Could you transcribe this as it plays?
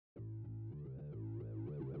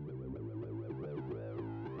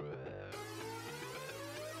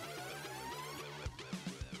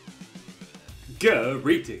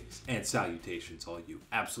Greetings and salutations, all you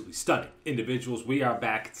absolutely stunning individuals. We are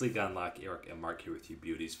back. It's League Unlock. Eric and Mark here with you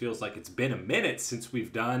beauties. Feels like it's been a minute since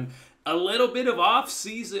we've done a little bit of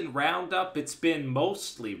off-season roundup. It's been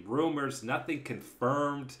mostly rumors, nothing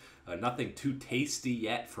confirmed, nothing too tasty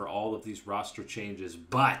yet for all of these roster changes.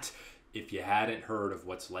 But if you hadn't heard of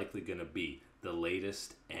what's likely going to be the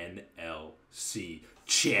latest NLC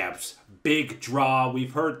champs big draw,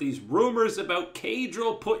 we've heard these rumors about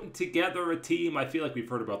Caedrel putting together a team. I feel like we've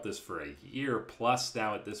heard about this for a year plus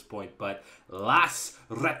now at this point, but Las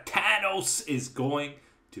Ratones is going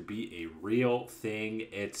to be a real thing.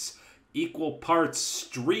 It's equal parts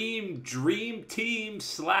stream dream team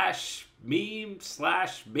slash meme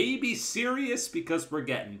slash maybe serious, because we're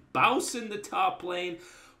getting Baus in the top lane.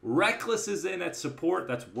 Rekkles is in at support.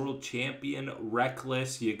 That's world champion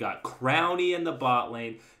Rekkles. You got Crowny in the bot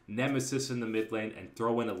lane, Nemesis in the mid lane, and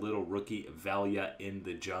throw in a little rookie Velia in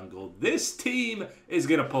the jungle. This team is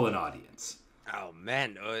going to pull an audience. Oh,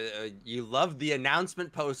 man. You love the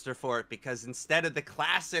announcement poster for it, because instead of the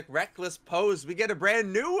classic Rekkles pose, we get a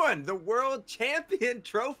brand new one. The world champion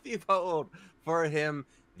trophy hold for him.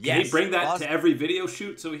 Can he bring that to every video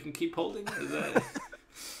shoot so we can keep holding it? Is that...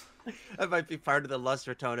 That might be part of the Las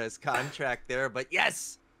Ratones contract there, but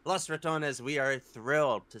yes, Las Ratones, we are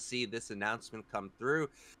thrilled to see this announcement come through.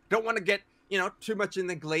 Don't want to get, too much in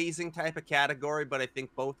the glazing type of category, but I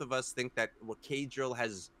think both of us think that what Caedrel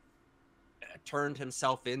has turned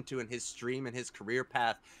himself into in his stream and his career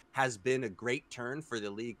path has been a great turn for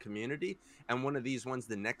the league community, and one of these ones,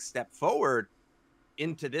 the next step forward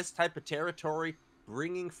into this type of territory,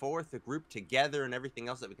 bringing forth a group together and everything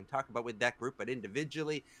else that we can talk about with that group. But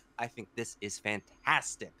individually, I think this is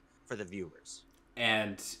fantastic for the viewers.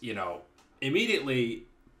 And, immediately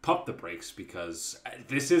pump the brakes, because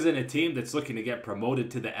this isn't a team that's looking to get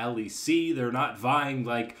promoted to the LEC. They're not vying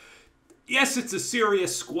like, yes, it's a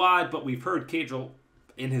serious squad, but we've heard Caedrel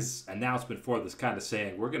in his announcement for this kind of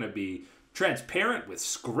saying, we're going to be transparent with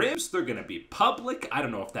scrims. They're going to be public. I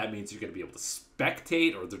don't know if that means you're going to be able to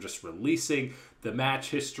spectate, or they're just releasing the match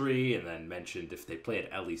history, and then mentioned if they play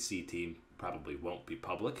an LEC team, probably won't be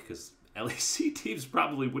public, because LEC teams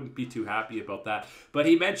probably wouldn't be too happy about that. But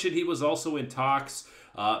he mentioned he was also in talks,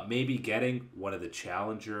 maybe getting one of the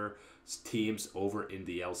challenger teams over in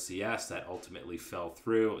the LCS. That ultimately fell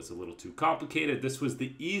through. It was a little too complicated. This was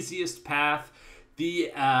the easiest path.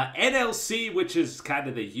 The NLC, which is kind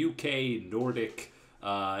of the UK Nordic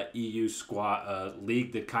EU squad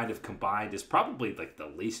league that kind of combined, is probably like the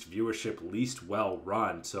least viewership, least well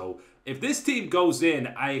run. So if this team goes in,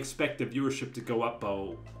 I expect the viewership to go up,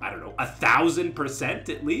 I don't know, 1,000%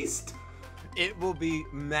 at least. It will be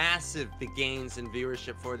massive, the gains in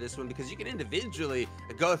viewership for this one, because you can individually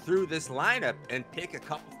go through this lineup and pick a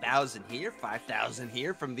couple thousand here, 5,000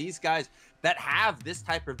 here from these guys that have this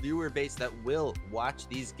type of viewer base that will watch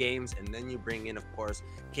these games. And then you bring in, of course,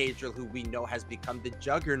 Caedrel, who we know has become the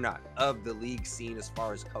juggernaut of the league scene as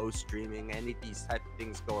far as co-streaming. Any of these type of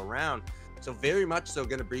things go around. So very much so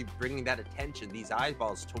going to be bringing that attention, these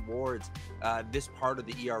eyeballs towards this part of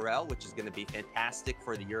the ERL, which is going to be fantastic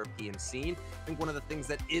for the European scene. I think one of the things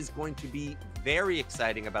that is going to be very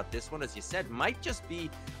exciting about this one, as you said, might just be,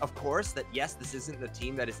 of course, that yes, this isn't a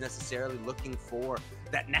team that is necessarily looking for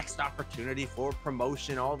that next opportunity for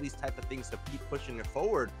promotion, all these type of things to keep pushing it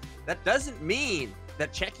forward. That doesn't mean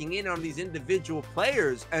that checking in on these individual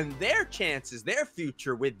players and their chances, their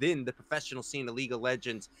future within the professional scene of League of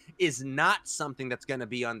Legends is not something that's going to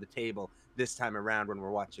be on the table this time around when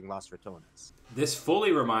we're watching Las Ratones. This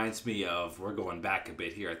fully reminds me of, we're going back a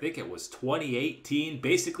bit here, I think it was 2018,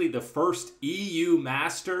 basically the first EU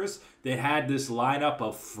Masters that had this lineup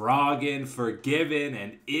of Froggen, Forgiven,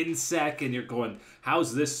 and Insec, and you're going,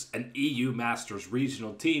 how's this an EU Masters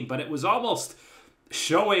regional team? But it was almost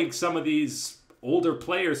showing some of these older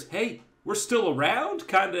players, hey, we're still around,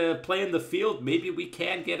 kind of playing the field. Maybe we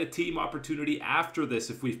can get a team opportunity after this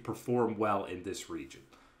if we perform well in this region.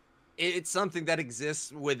 It's something that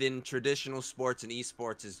exists within traditional sports, and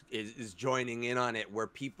eSports is joining in on it, where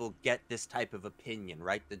people get this type of opinion,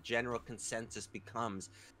 right? The general consensus becomes,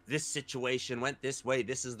 this situation went this way,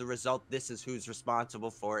 this is the result, this is who's responsible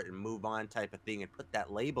for it, and move on type of thing, and put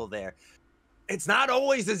that label there. It's not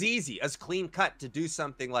always as easy, as clean cut to do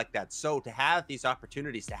something like that. So to have these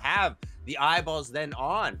opportunities, to have the eyeballs then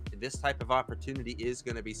on this type of opportunity is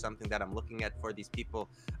going to be something that I'm looking at for these people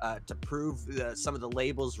to prove some of the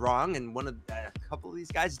labels wrong. And a couple of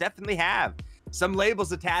these guys definitely have some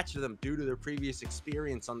labels attached to them due to their previous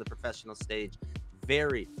experience on the professional stage.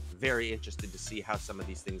 Very, very interested to see how some of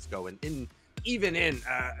these things go. And in even in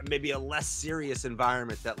maybe a less serious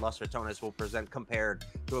environment that Los Ratones will present compared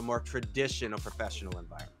to a more traditional professional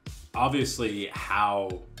environment. Obviously,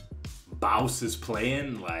 how Baus is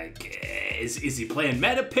playing, like, is he playing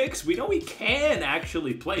meta picks? We know he can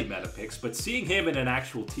actually play meta picks, but seeing him in an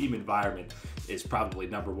actual team environment is probably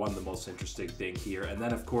number one, the most interesting thing here. And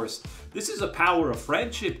then, of course, this is a power of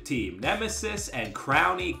friendship team. Nemesis and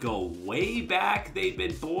Crowny go way back. They've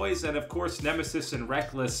been boys. And, of course, Nemesis and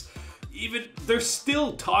Rekkles, even they're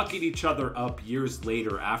still talking each other up years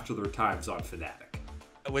later after their times on Fnatic.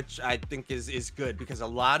 Which I think is good, because a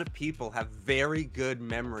lot of people have very good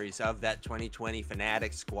memories of that 2020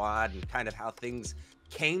 Fnatic squad and kind of how things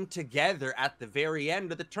came together at the very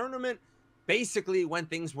end of the tournament, basically when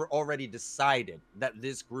things were already decided that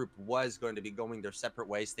this group was going to be going their separate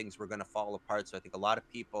ways, things were going to fall apart. So I think a lot of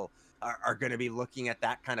people are going to be looking at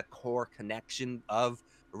that kind of core connection of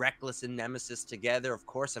Rekkles and Nemesis together. Of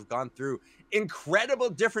course, have gone through incredible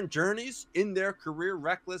different journeys in their career.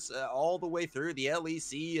 Rekkles all the way through the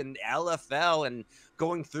LEC and LFL, and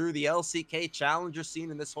going through the LCK challenger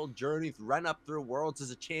scene, and this whole journey run up through Worlds as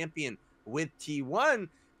a champion with T1.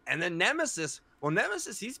 And then Nemesis, well,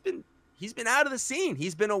 Nemesis, he's been out of the scene.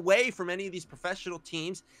 He's been away from any of these professional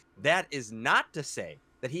teams. That is not to say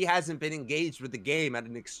that he hasn't been engaged with the game at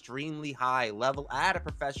an extremely high level, at a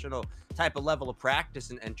professional type of level of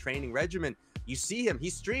practice and training regimen. You see him,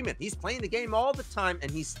 he's streaming, he's playing the game all the time,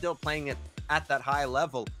 and he's still playing it at that high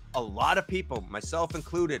level. A lot of people, myself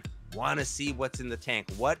included, want to see what's in the tank.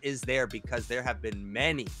 What is there? Because there have been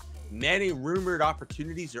many rumored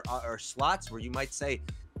opportunities or slots where you might say,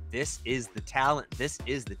 this is the talent, this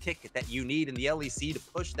is the ticket that you need in the LEC to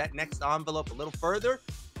push that next envelope a little further.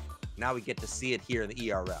 Now we get to see it here in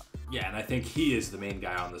the ERL. Yeah, and I think he is the main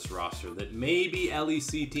guy on this roster that maybe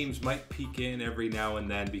LEC teams might peek in every now and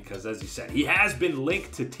then, because, as you said, he has been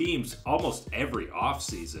linked to teams almost every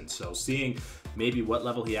offseason. So seeing maybe what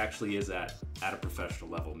level he actually is at a professional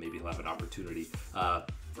level, maybe he'll have an opportunity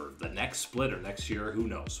for the next split or next year, who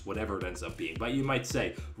knows, whatever it ends up being. But you might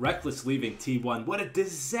say, Rekkles leaving T1, what a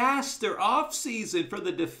disaster offseason for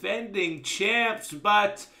the defending champs.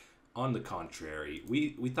 But on the contrary,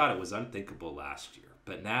 we thought it was unthinkable last year.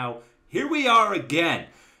 But now, here we are again,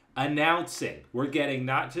 announcing we're getting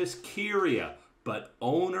not just Kyria, but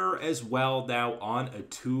Owner as well now on a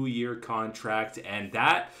 2-year contract. And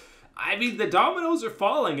that, I mean, the dominoes are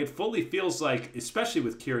falling. It fully feels like, especially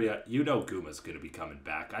with Kyria, you know Guma's going to be coming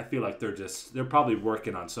back. I feel like they're probably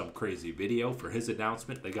working on some crazy video for his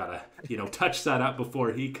announcement. They got to, touch that up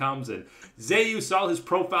before he comes. And Zeus, all his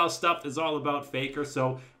profile stuff is all about Faker.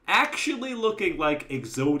 So actually looking like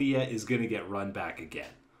Exodia is going to get run back again.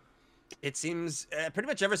 It seems pretty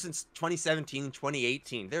much ever since 2017,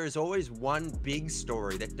 2018, there is always one big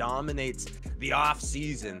story that dominates the off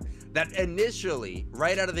season that initially,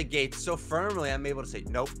 right out of the gate, so firmly I'm able to say,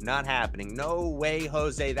 nope, not happening. No way,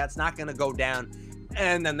 Jose, that's not going to go down.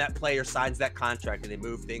 And then that player signs that contract and they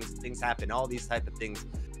move things happen, all these type of things.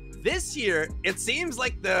 This year, it seems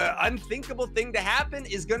like the unthinkable thing to happen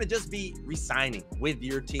is going to just be re-signing with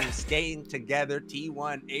your team, staying together,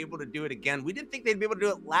 T1, able to do it again. We didn't think they'd be able to do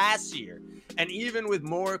it last year. And even with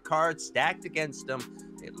more cards stacked against them,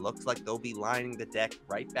 it looks like they'll be lining the deck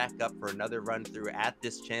right back up for another run through at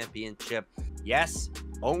this championship. Yes,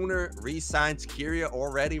 Owner re-signs, Kyria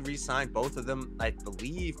already re-signed, both of them, I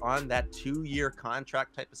believe, on that 2-year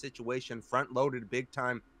contract type of situation, front-loaded big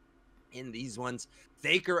time in these ones.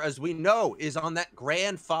 Faker, as we know, is on that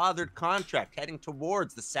grandfathered contract heading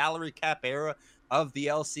towards the salary cap era of the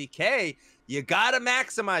LCK. You got to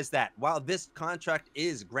maximize that. While this contract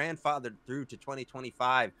is grandfathered through to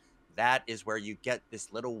 2025, that is where you get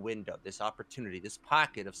this little window, this opportunity, this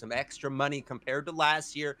pocket of some extra money compared to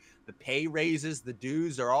last year. The pay raises, the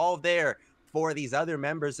dues are all there for these other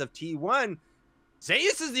members of T1.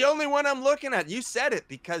 Zeus is the only one I'm looking at. You said it,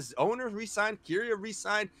 because Owner re-signed, Kyria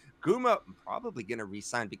re-signed, Guma probably going to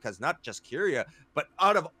re-sign, because not just Kyria, but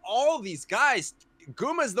out of all these guys,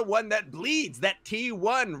 Guma's the one that bleeds, that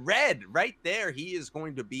T1 red right there. He is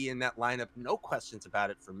going to be in that lineup. No questions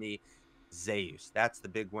about it for me. Zeus, that's the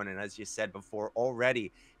big one. And as you said before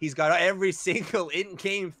already, he's got every single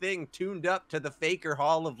in-game thing tuned up to the Faker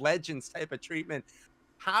Hall of Legends type of treatment.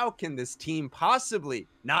 How can this team possibly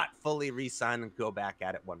not fully re-sign and go back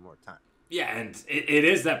at it one more time? Yeah, and it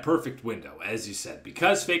is that perfect window, as you said,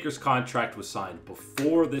 because Faker's contract was signed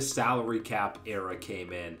before this salary cap era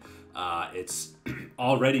came in. It's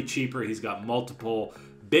already cheaper. He's got multiple,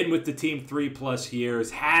 been with the team 3+ years,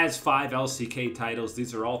 has 5 LCK titles.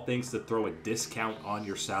 These are all things that throw a discount on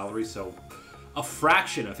your salary. So a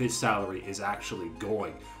fraction of his salary is actually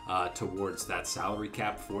going towards that salary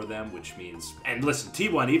cap for them, which means, and listen,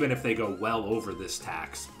 T1, even if they go well over this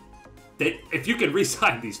tax, if you can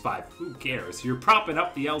re-sign these 5, who cares? You're propping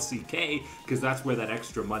up the LCK because that's where that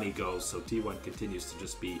extra money goes. So T1 continues to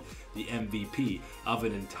just be the MVP of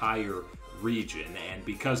an entire region. And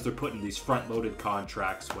because they're putting these front-loaded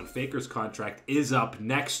contracts, when Faker's contract is up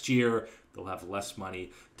next year, they'll have less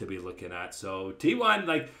money to be looking at. So T1,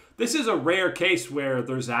 like, this is a rare case where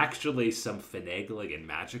there's actually some finagling and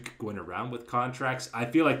magic going around with contracts. I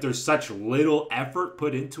feel like there's such little effort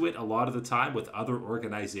put into it a lot of the time with other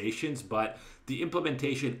organizations, but the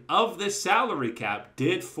implementation of this salary cap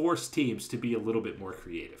did force teams to be a little bit more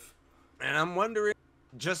creative. And I'm wondering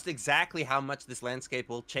just exactly how much this landscape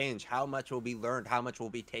will change, how much will be learned, how much will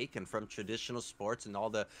be taken from traditional sports and all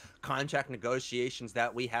the contract negotiations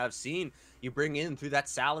that we have seen. You bring in through that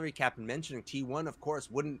salary cap, and mentioning T1, of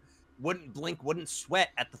course, wouldn't blink, wouldn't sweat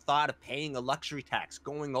at the thought of paying a luxury tax,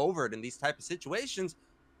 going over it in these type of situations.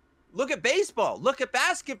 Look at baseball, look at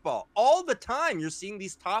basketball. All the time you're seeing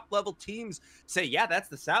these top level teams say, yeah, that's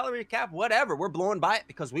the salary cap, whatever. We're blowing by it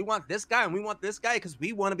because we want this guy and we want this guy because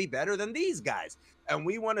we want to be better than these guys. And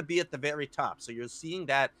we want to be at the very top. So you're seeing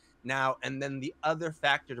that now. And then the other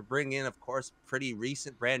factor to bring in, of course, pretty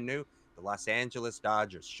recent, brand new, the Los Angeles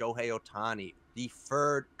Dodgers, Shohei Ohtani,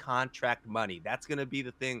 deferred contract money. That's going to be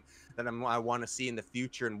the thing that I want to see in the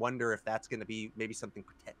future, and wonder if that's going to be maybe something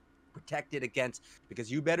protected against, because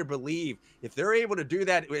you better believe if they're able to do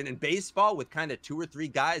that in baseball with kind of 2 or 3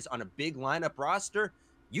 guys on a big lineup roster,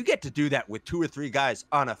 you get to do that with 2 or 3 guys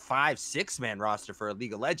on a 5-6 man roster for a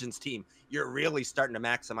League of Legends team. You're really starting to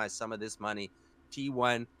maximize some of this money.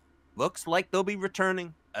 T1 looks like they'll be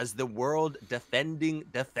returning as the world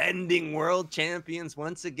defending world champions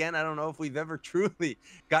once again. I don't know if we've ever truly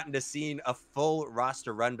gotten to see a full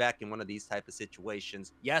roster run back in one of these type of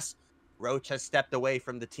situations. Yes, Roach has stepped away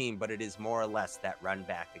from the team, but it is more or less that run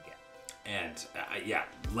back again. And yeah,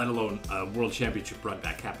 let alone a world championship run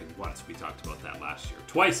back happened once. We talked about that last year.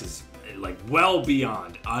 Twice is like well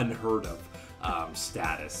beyond unheard of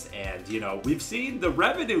status. And, you know, we've seen the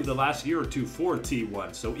revenue the last year or two for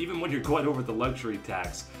T1. So even when you're going over the luxury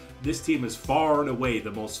tax, this team is far and away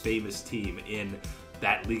the most famous team in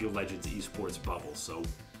that League of Legends esports bubble. So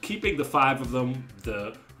keeping the 5 of them,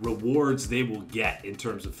 the rewards they will get in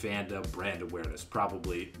terms of fandom, brand awareness,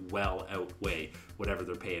 probably well outweigh whatever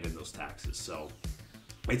they're paying in those taxes. So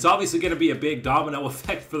it's obviously going to be a big domino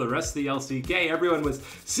effect for the rest of the LCK. Everyone was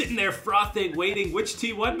sitting there frothing, waiting. Which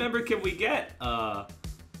T1 member can we get? None.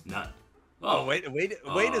 Oh, way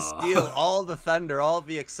to steal all the thunder, all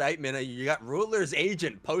the excitement. You got Ruler's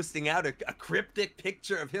agent posting out a cryptic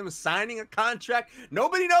picture of him signing a contract.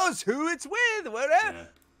 Nobody knows who it's with. Whatever. Yeah.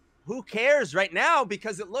 Who cares right now?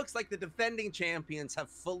 Because it looks like the defending champions have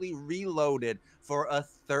fully reloaded for a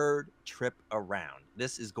 3rd trip around.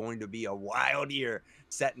 This is going to be a wild year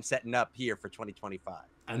setting up here for 2025.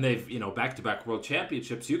 And they've, you know, back-to-back world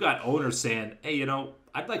championships. You got owners saying, hey, you know,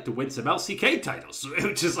 I'd like to win some LCK titles,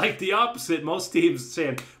 which is like the opposite. Most teams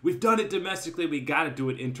saying, we've done it domestically, we got to do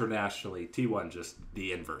it internationally. T1 just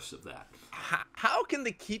the inverse of that. How can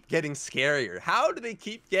they keep getting scarier? How do they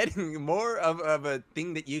keep getting more of a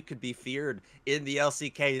thing that you could be feared in the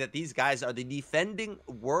LCK, that these guys are the defending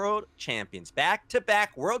world champions,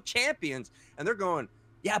 back-to-back world champions, and they're going,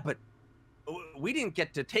 yeah, but we didn't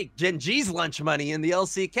get to take Gen G's lunch money in the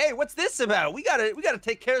LCK. What's this about? We gotta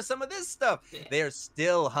take care of some of this stuff. Yeah. They are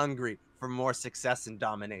still hungry for more success and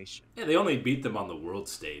domination. Yeah, they only beat them on the world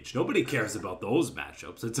stage. Nobody cares about those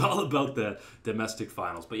matchups. It's all about the domestic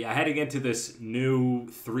finals. But yeah, heading into this new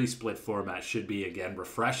 3-split format should be, again,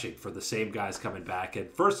 refreshing for the same guys coming back.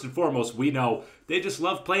 And first and foremost, we know they just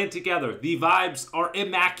love playing together. The vibes are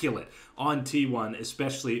immaculate on T1,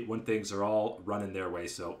 especially when things are all running their way.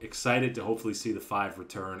 So excited to hopefully see the 5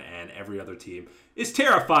 return, and every other team is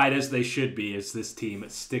terrified, as they should be, as this team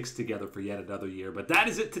sticks together for yet another year. But that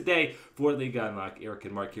is it today for League Unlock. Eric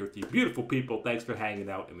and Mark here with you. Beautiful people, thanks for hanging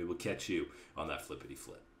out, and we will catch you on that flippity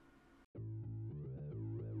flip.